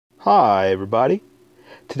Hi everybody.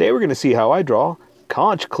 Today we're going to see how I draw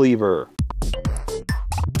Conch Cleaver.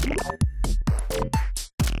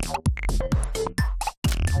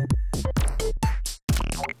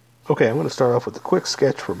 Okay, I'm going to start off with a quick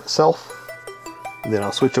sketch for myself, and then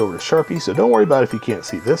I'll switch over to Sharpie, so don't worry about it if you can't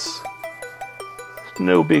see this.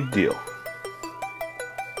 No big deal.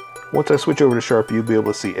 Once I switch over to Sharpie, you'll be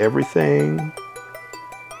able to see everything,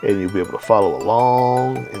 and you'll be able to follow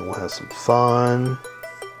along, and we'll have some fun.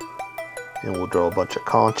 And we'll draw a bunch of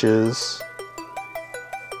conches.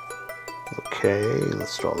 Okay,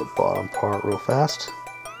 let's draw the bottom part real fast.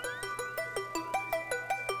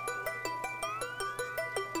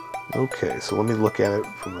 Okay, so let me look at it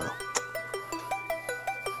from a,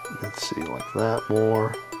 let's see, like that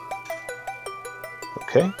more.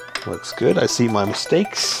 Okay, looks good. I see my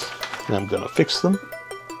mistakes, and I'm gonna fix them.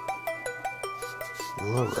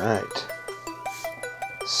 All right.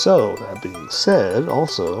 So, that being said,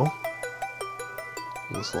 also,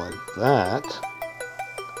 just like that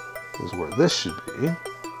is where this should be.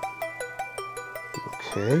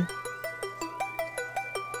 Okay.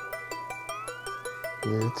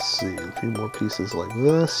 Let's see, a few more pieces like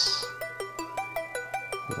this.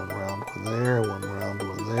 One round one there, one round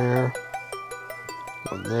one there.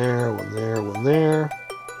 One there, one there, one there.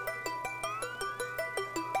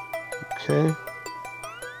 Okay.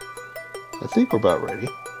 I think we're about ready.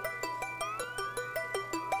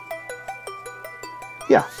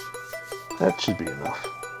 Yeah, that should be enough.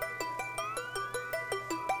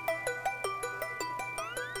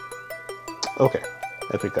 Okay,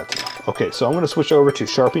 I think that's enough. Okay, so I'm going to switch over to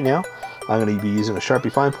Sharpie now. I'm going to be using a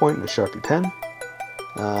Sharpie fine point and a Sharpie pen.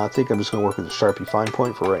 I think I'm just going to work with a Sharpie fine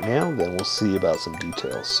point for right now, then we'll see about some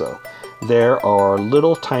details. So there are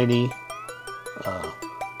little tiny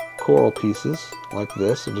coral pieces like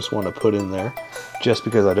this. I just want to put in there just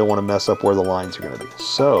because I don't want to mess up where the lines are going to be.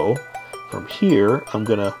 So from here, I'm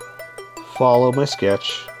going to follow my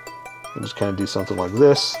sketch and just kind of do something like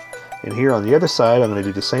this. And here on the other side, I'm going to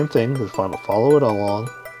do the same thing. Just follow it along,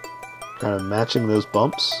 kind of matching those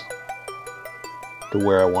bumps to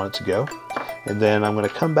where I want it to go. And then I'm going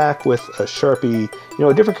to come back with a Sharpie,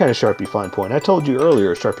 a different kind of Sharpie fine point. I told you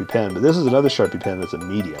earlier a Sharpie pen, but this is another Sharpie pen that's a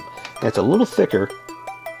medium. And it's a little thicker.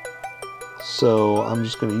 So I'm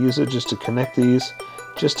just going to use it just to connect these,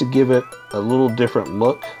 just to give it a little different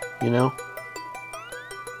look. And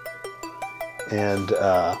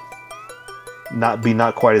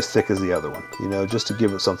not quite as thick as the other one, just to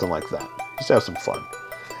give it something like that. Just have some fun.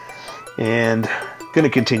 And going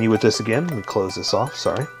to continue with this again. Let me close this off,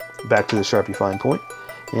 sorry. Back to the Sharpie fine point.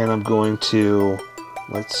 And I'm going to,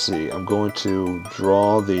 let's see, I'm going to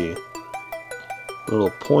draw the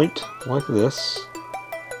little point like this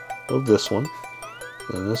of this one.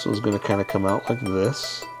 And this one's going to kind of come out like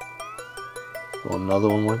this. Draw another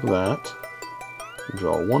one like that.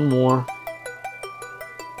 Draw one more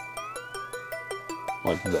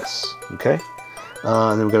like this. Okay,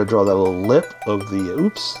 and then we're going to draw that little lip of the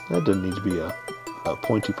oops, that doesn't need to be a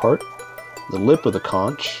pointy part. The lip of the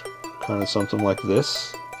conch, kind of something like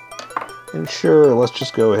this. And sure, let's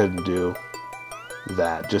just go ahead and do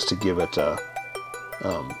that just to give it a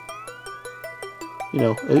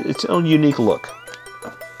its own unique look.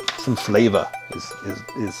 Some flavor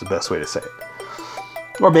is the best way to say it.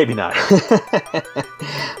 Or maybe not.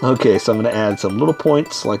 Okay, so I'm going to add some little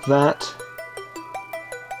points like that,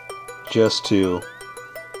 just to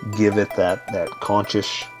give it that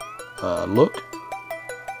conchish look.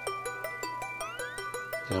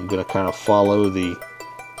 And I'm going to kind of follow the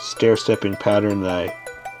stair-stepping pattern that I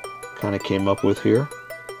kind of came up with here.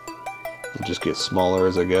 It just gets smaller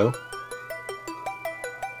as I go.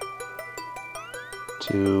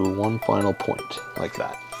 To one final point, like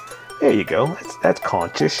that. There you go. That's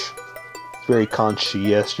conchish. It's very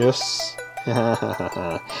conscientious.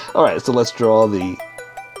 Alright, so let's draw the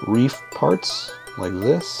reef parts like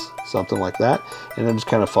this, something like that. And I'm just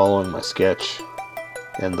kind of following my sketch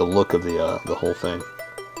and the look of the whole thing.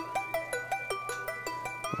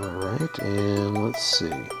 Alright, and let's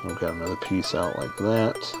see. I've got another piece out like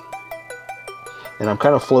that. And I'm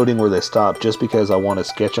kind of floating where they stop just because I want to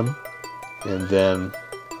sketch them. And then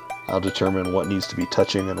I'll determine what needs to be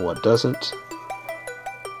touching and what doesn't.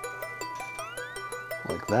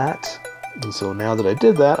 Like that. And so now that I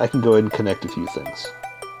did that, I can go ahead and connect a few things.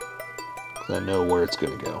 Because I know where it's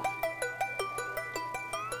going to go.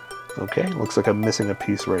 Okay, looks like I'm missing a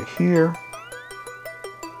piece right here.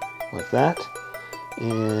 Like that.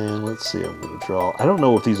 And let's see, I'm going to draw, I don't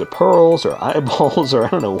know if these are pearls or eyeballs or I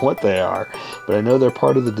don't know what they are, but I know they're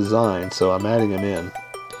part of the design, so I'm adding them in.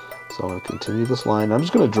 So I'm going to continue this line. I'm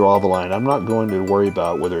just going to draw the line. I'm not going to worry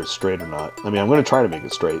about whether it's straight or not. I mean, I'm going to try to make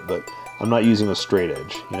it straight, but I'm not using a straight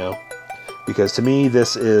edge, you know? Because to me,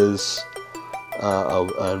 this is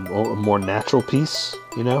a more natural piece,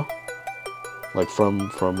 you know? Like from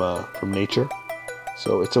nature.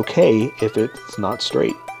 So it's okay if it's not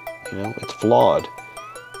straight, you know? It's flawed.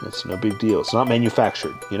 It's no big deal. It's not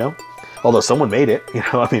manufactured, you know? Although someone made it, you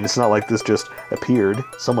know? I mean, it's not like this just appeared.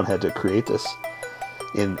 Someone had to create this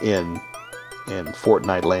in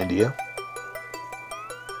Fortnite Landia.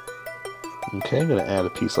 Okay, I'm going to add a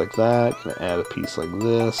piece like that. I'm going to add a piece like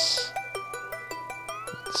this.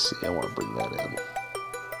 Let's see, I want to bring that in.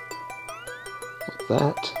 Like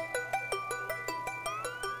that.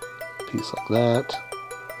 A piece like that.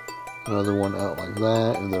 Another one out like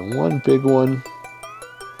that. And then one big one.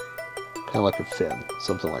 Kind of like a fin.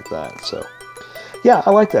 Something like that. So, yeah, I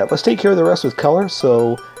like that. Let's take care of the rest with color.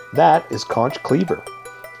 So, that is Conch Cleaver.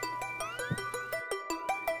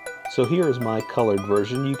 So here is my colored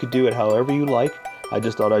version. You could do it however you like. I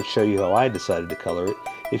just thought I'd show you how I decided to color it.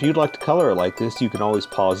 If you'd like to color it like this, you can always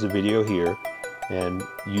pause the video here and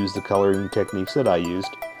use the coloring techniques that I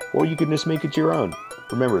used, or you can just make it your own.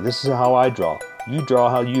 Remember, this is how I draw. You draw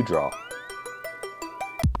how you draw.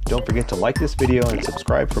 Don't forget to like this video and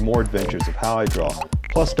subscribe for more adventures of how I draw.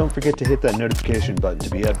 Plus, don't forget to hit that notification button to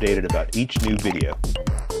be updated about each new video.